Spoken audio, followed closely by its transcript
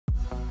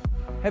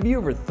Have you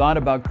ever thought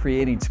about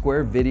creating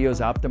Square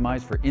videos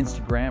optimized for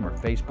Instagram or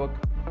Facebook?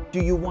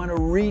 Do you want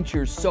to reach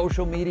your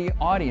social media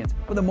audience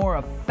with a more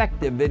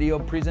effective video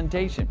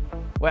presentation?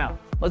 Well,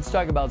 let's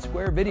talk about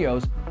Square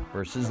videos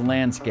versus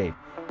landscape.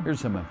 Here's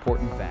some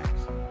important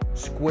facts.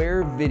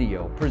 Square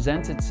video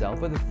presents itself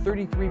with a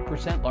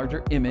 33%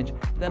 larger image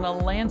than a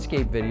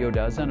landscape video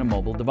does on a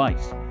mobile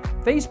device.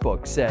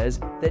 Facebook says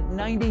that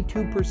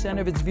 92%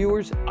 of its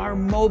viewers are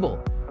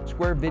mobile.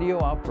 Square video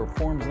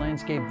outperforms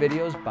landscape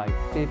videos by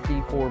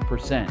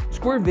 54%.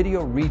 Square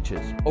video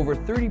reaches over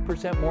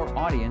 30% more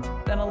audience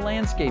than a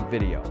landscape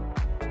video.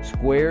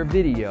 Square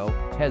video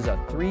has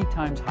a 3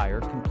 times higher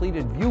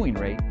completed viewing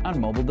rate on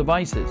mobile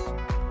devices.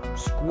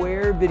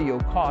 Square video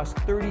costs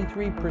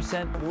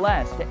 33%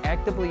 less to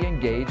actively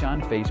engage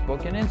on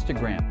Facebook and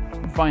Instagram.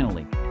 And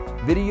finally,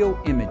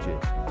 video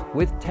images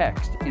with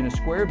text in a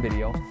Square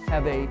video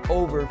have a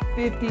over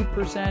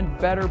 50%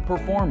 better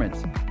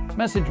performance.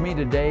 Message me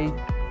today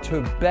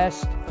to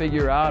best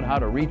figure out how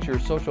to reach your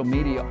social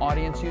media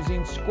audience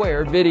using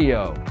Square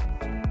video.